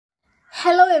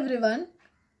Hello everyone,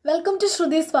 welcome to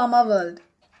Shrudi's Pharma World.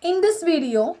 In this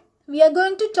video, we are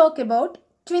going to talk about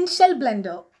twin shell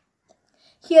blender.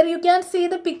 Here you can see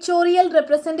the pictorial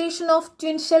representation of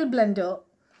twin shell blender.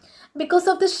 Because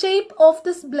of the shape of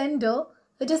this blender,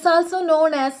 it is also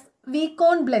known as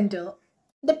V-cone blender.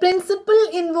 The principle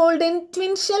involved in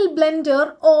twin shell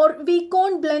blender or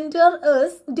V-cone blender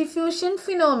is diffusion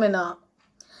phenomena.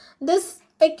 This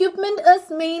equipment is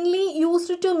mainly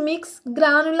used to mix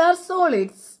granular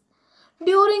solids.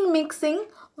 During mixing,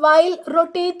 while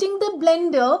rotating the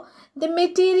blender, the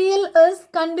material is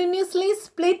continuously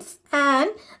splits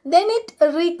and then it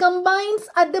recombines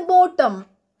at the bottom.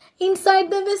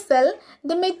 Inside the vessel,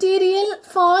 the material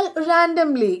falls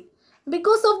randomly.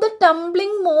 Because of the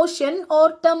tumbling motion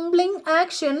or tumbling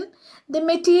action, the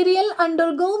material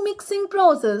undergo mixing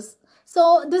process.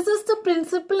 So this is the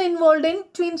principle involved in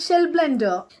twin shell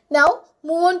blender. Now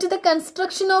move on to the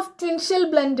construction of twin shell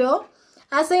blender.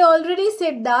 As I already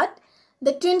said that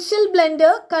the twin shell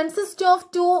blender consists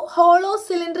of two hollow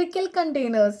cylindrical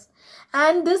containers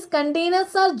and these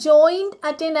containers are joined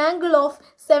at an angle of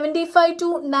 75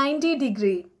 to 90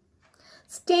 degree.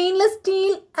 Stainless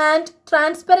steel and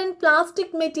transparent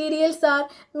plastic materials are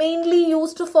mainly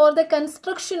used for the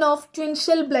construction of twin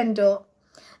shell blender.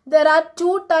 There are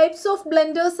two types of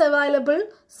blenders available,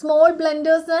 small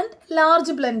blenders and large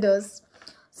blenders.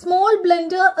 Small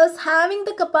blender is having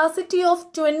the capacity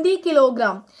of 20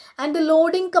 kg and the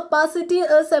loading capacity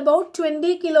is about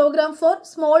 20 kg for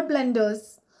small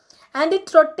blenders and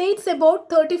it rotates about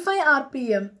 35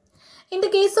 rpm. In the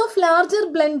case of larger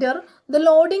blender, the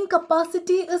loading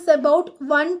capacity is about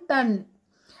 1 ton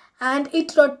and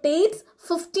it rotates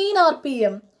 15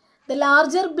 rpm. The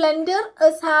larger blender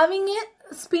is having a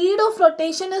speed of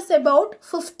rotation is about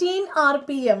 15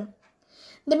 rpm.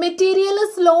 The material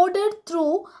is loaded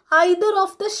through either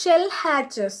of the shell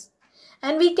hatches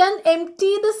and we can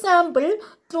empty the sample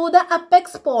through the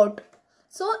apex port.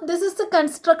 So this is the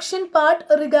construction part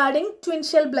regarding twin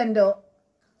shell blender.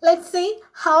 Let's see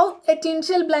how a twin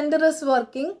shell blender is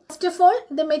working. First of all,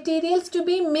 the materials to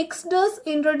be mixed is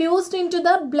introduced into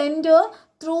the blender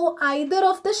through either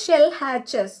of the shell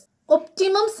hatches.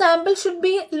 Optimum sample should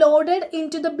be loaded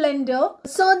into the blender.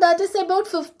 So that is about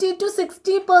 50 to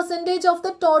 60% of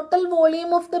the total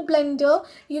volume of the blender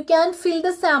you can fill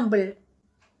the sample.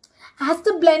 As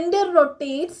the blender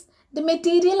rotates, the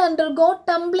material undergo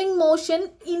tumbling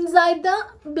motion inside the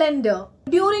blender.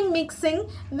 During mixing,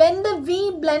 when the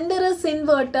V blender is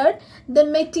inverted, the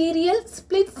material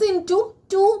splits into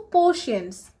two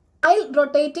portions. While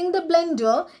rotating the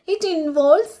blender, it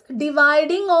involves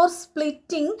dividing or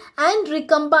splitting and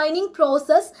recombining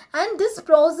process and this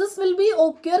process will be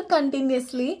occur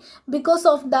continuously. Because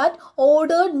of that,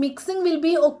 ordered mixing will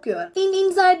be occur.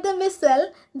 Inside the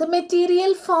vessel, the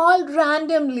material fall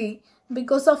randomly.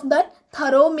 Because of that,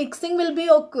 thorough mixing will be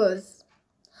occurs.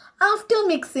 After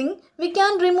mixing, we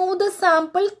can remove the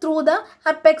sample through the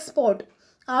apex port.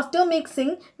 After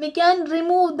mixing, we can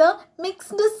remove the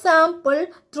mixed sample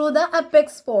through the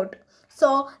apex port.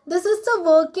 So, this is the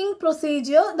working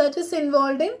procedure that is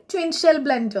involved in twin shell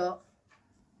blender.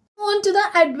 On to the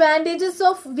advantages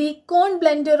of V-cone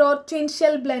blender or twin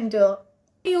shell blender.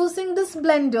 Using this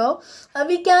blender,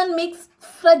 we can mix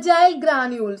fragile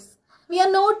granules. We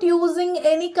are not using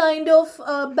any kind of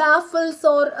baffles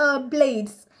or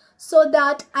blades so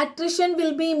that attrition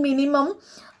will be minimum.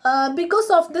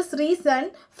 Because of this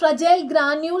reason, fragile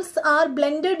granules are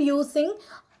blended using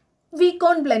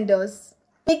V-cone blenders.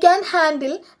 We can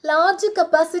handle large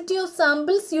capacity of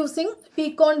samples using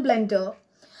V-cone blender.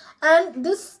 And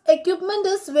this equipment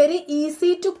is very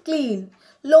easy to clean.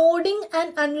 Loading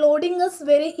and unloading is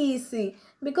very easy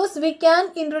because we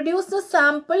can introduce the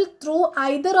sample through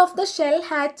either of the shell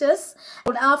hatches.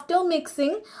 After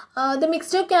mixing, the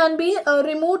mixture can be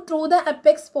removed through the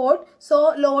apex port.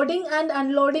 So loading and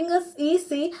unloading is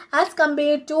easy as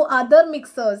compared to other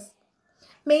mixers.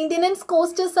 Maintenance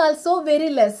cost is also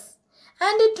very less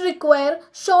and it requires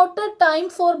shorter time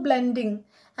for blending.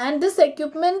 And this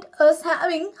equipment is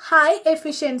having high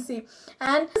efficiency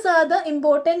and these are the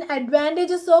important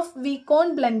advantages of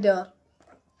V-cone blender.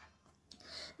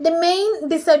 The main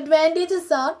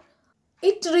disadvantages are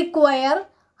it requires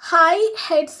high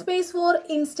headspace for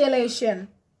installation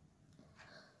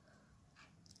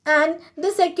and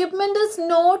this equipment is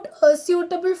not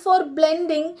suitable for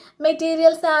blending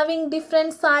materials having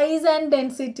different size and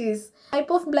densities. Type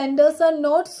of blenders are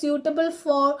not suitable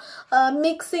for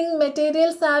mixing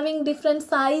materials having different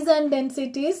size and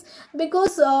densities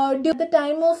because due to the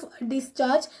time of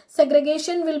discharge,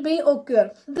 segregation will be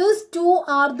occur. These two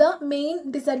are the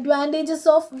main disadvantages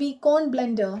of V-cone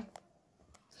blender.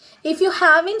 If you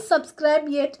haven't subscribed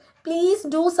yet, please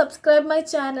do subscribe my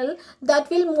channel. That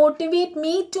will motivate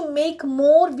me to make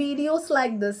more videos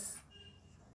like this.